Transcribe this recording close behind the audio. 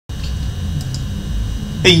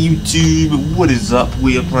Hey YouTube, what is up?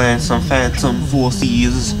 We are playing some Phantom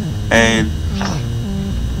Forces, and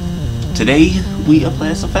today we are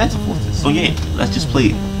playing some Phantom Forces. So yeah, let's just play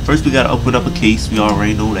it. First we gotta open up a case, we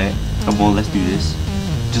already know that. Come on, let's do this.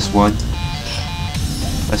 Just one.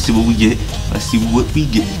 Let's see what we get. Let's see what we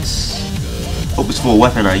get. Hope it's for a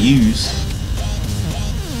weapon I use.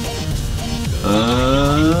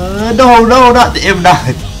 No, not the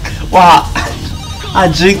M9. Wow, I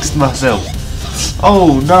jinxed myself.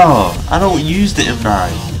 Oh no, I don't use the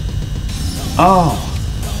M9. Oh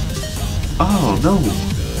no.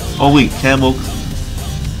 Oh wait, camo.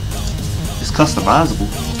 It's customizable.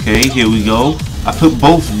 Okay, here we go. I put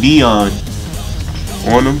both neon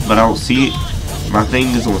on them, but I don't see it. My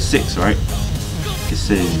thing is on 6, right? It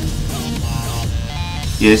says,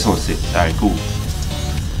 yeah, it's on 6. Alright, cool.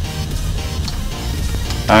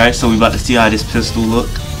 Alright, so we about to see how this pistol look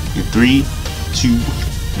in 3, 2,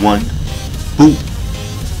 1. Boom.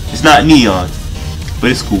 It's not neon,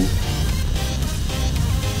 but it's cool.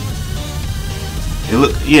 It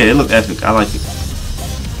look epic. I like it.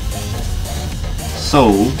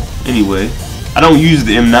 So, anyway, I don't use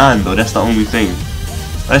the M9 though. That's the only thing.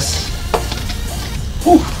 Let's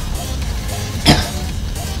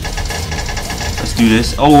do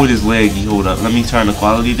this. Oh, it is laggy. Hold up. Let me turn the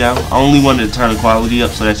quality down. I only wanted to turn the quality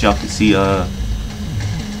up so that y'all can see the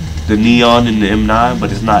neon in the M9,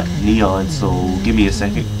 but it's not neon, so give me a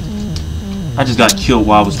second. I just got killed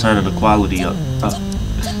while I was turning the quality up.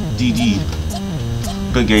 GG.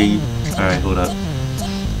 Good game. Alright, hold up.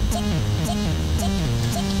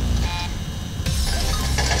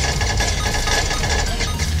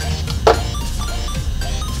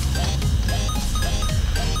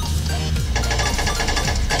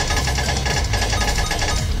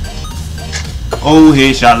 Oh,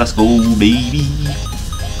 headshot, let's go, baby.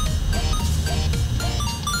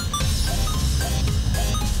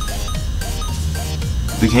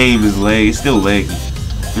 The game is lag. It's still laggy.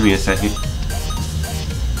 Give me a second.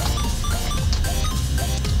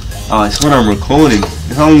 Oh, it's when I'm recording.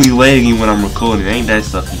 It's only laggy when I'm recording. Ain't that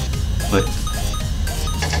stuffy? But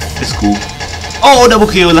it's cool. Oh, double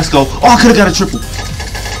kill. Let's go. Oh, I could have got a triple.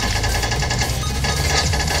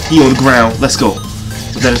 He on the ground. Let's go.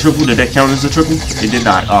 Was that a triple? Did that count as a triple? It did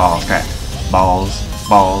not. Oh, okay. Balls.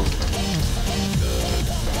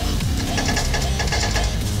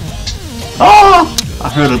 Oh! I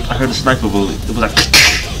heard a sniper bullet. It was like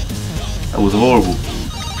that was horrible.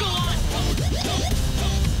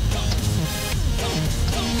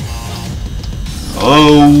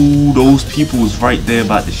 Oh, those people was right there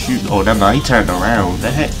about to shoot. Oh, never mind. He turned around. What the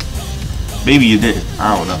heck? Maybe he didn't.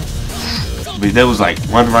 I don't know. But there was like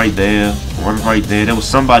one right there, one right there. There was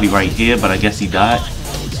somebody right here, but I guess he died.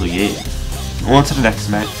 So yeah. On to the next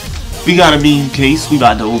match. We got a meme case. We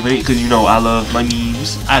about to open it because you know I love my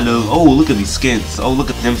memes. I love. Oh, look at these skins. Oh, look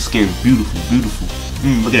at them skins. Beautiful, beautiful.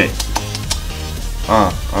 Look at that.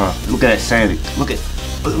 Look at that Sonic. Look at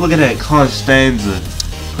that Constanza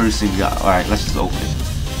person got. All right, let's just open it.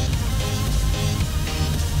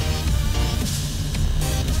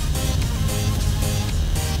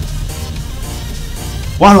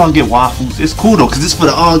 Why do I get waffles? It's cool though, cause it's for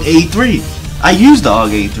the AUGGY-A3. I use the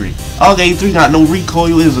AUGGY-A3. AUGGY-A3 got no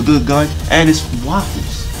recoil, it's a good gun, and it's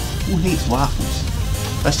waffles. Who hates waffles?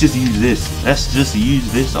 Let's just use this. Let's just use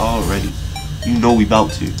this already. You know we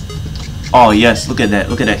about to. Oh yes, look at that.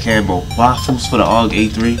 Look at that camo. Waffles for the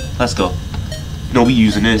AUGGY-A3. Let's go. You know we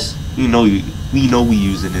using this. We know we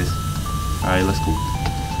using this. Alright, let's go.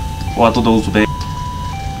 Oh, I thought those were bad.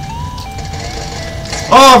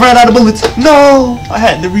 Oh, I ran out of bullets. No! I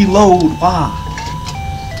had to reload. Wow.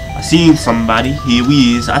 I seen somebody. Here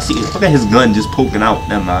we is. I see. Look at his gun just poking out.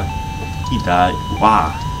 Never mind. He died.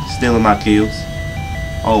 Wow. Stealing my kills.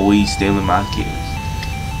 Always stealing my kills.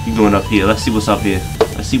 You going up here. Let's see what's up here.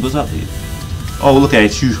 Let's see what's up here. Oh, look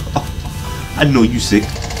at you. Oh, I know you sick.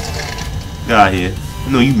 Get out here. I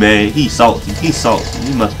know you mad. He's salty. He's salty.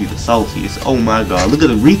 He must be the saltiest. Oh my god. Look at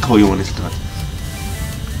the recoil on this gun.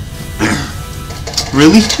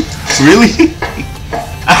 Really? Really?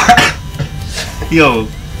 Yo.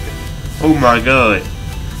 Oh my god.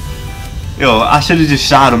 Yo, I should have just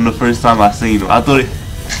shot him the first time I seen him. At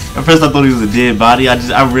first I thought he was a dead body.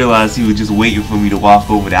 I realized he was just waiting for me to walk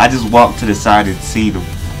over there. I just walked to the side and seen him.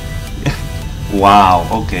 Wow,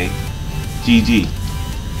 okay. GG.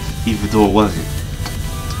 Even though it wasn't.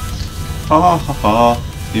 Ha ha ha.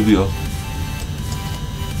 Here we go.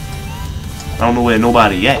 I don't know where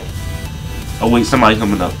nobody at. Oh wait, somebody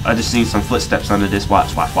coming up. I just seen some footsteps under this.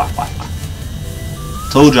 Watch.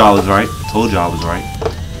 Told y'all I was right. Told y'all I was right.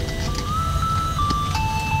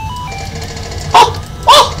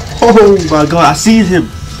 Oh my god, I seen him.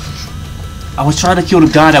 I was trying to kill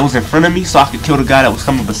the guy that was in front of me so I could kill the guy that was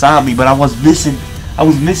coming beside me, but I was missing.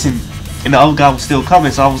 And the other guy was still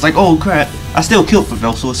coming, so I was like, oh crap. I still killed him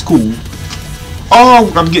though, so it's cool.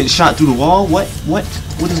 Oh, I'm getting shot through the wall. What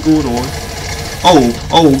is going on?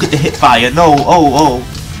 Oh, get the hip fire. No, oh.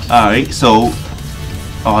 Alright, so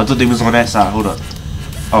I thought they was on that side. Hold up.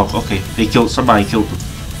 Oh, okay. Somebody killed them.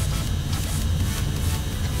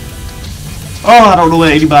 Oh, I don't know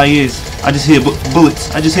where anybody is. I just hear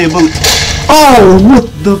bullets. Oh, what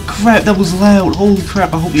the crap? That was loud. Holy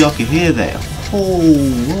crap, I hope y'all can hear that.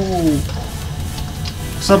 Oh.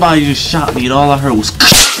 Somebody just shot me and all I heard was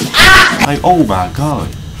like, oh my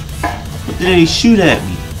god. What did they shoot at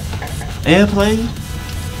me? Airplane?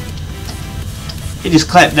 They just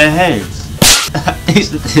clapped their hands. They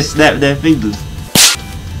snapped their fingers.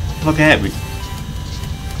 Look at me.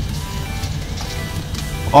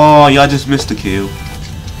 Oh, y'all just missed the kill.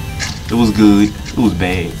 It was good. It was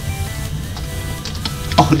bad.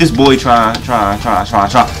 Oh, this boy try.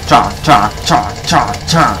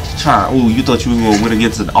 Oh, you thought you was gonna win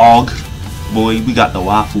against an AUG? Boy, we got the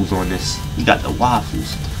waffles on this. We got the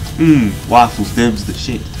waffles. Waffles, them's the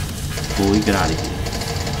shit. Boy, get out of here.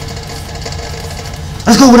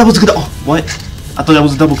 Let's go. That was good. Oh, what? I thought that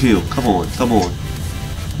was a double kill. Come on.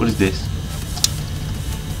 What is this?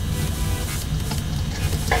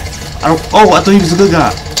 I thought he was a good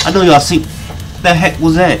guy. I know y'all seen. The heck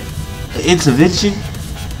was that? The intervention?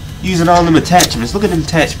 Using all them attachments. Look at them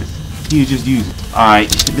attachments. You just use it. Alright,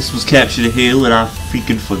 this was Capture the Hill and I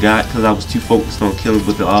freaking forgot because I was too focused on killing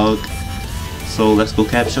with the AUG. So let's go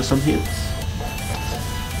capture some hills.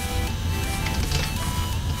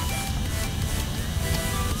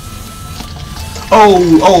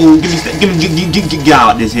 Oh, get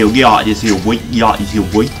out this hill, boy,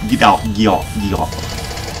 get out.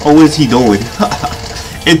 Oh, what is he doing?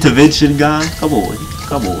 Intervention guy? Come on.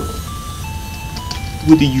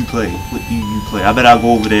 What do you play? I bet I'll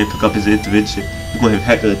go over there and pick up his intervention. You're gonna have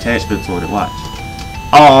heck of attachments on it, watch.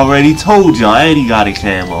 I already told y'all, and he got a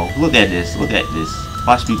camo. Look at this.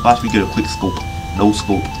 Watch me get a quick scope. No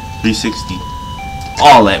scope. 360.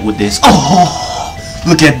 All that with this. Oh!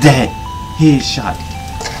 Look at that! Headshot.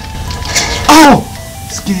 Oh!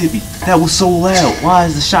 Scared me. That was so loud. Why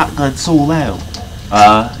is the shotgun so loud?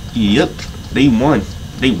 Yep. They won.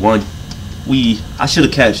 I should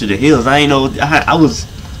have captured the hills. I ain't know.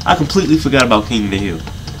 I completely forgot about King of the Hill.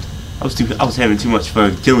 I was having too much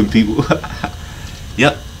fun killing people.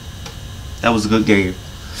 Yep. That was a good game.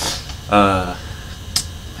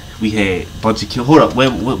 We had a bunch of kills. Hold up.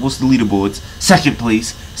 What's the leaderboards? Second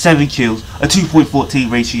place, 7 kills, a 2.14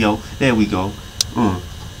 ratio. There we go.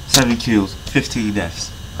 7 kills, 15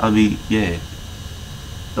 deaths. I mean, yeah.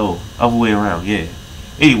 No, other way around. Yeah.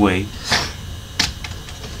 Anyway.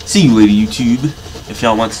 See you later, YouTube. If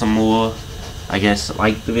y'all want some more, I guess,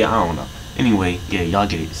 like the video, I don't know. Anyway, yeah, y'all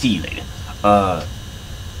get it. See you later.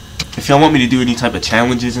 If y'all want me to do any type of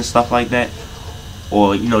challenges and stuff like that,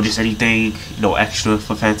 or, just anything, extra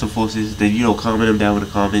for Phantom Forces, then, comment them down in the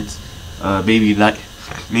comments. Maybe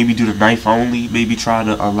do the knife only. Maybe try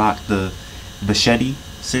to unlock the machete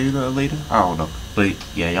sooner or later. I don't know. But,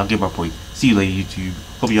 yeah, y'all get my point. See you later, YouTube.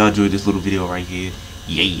 Hope y'all enjoyed this little video right here.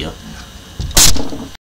 Yeah.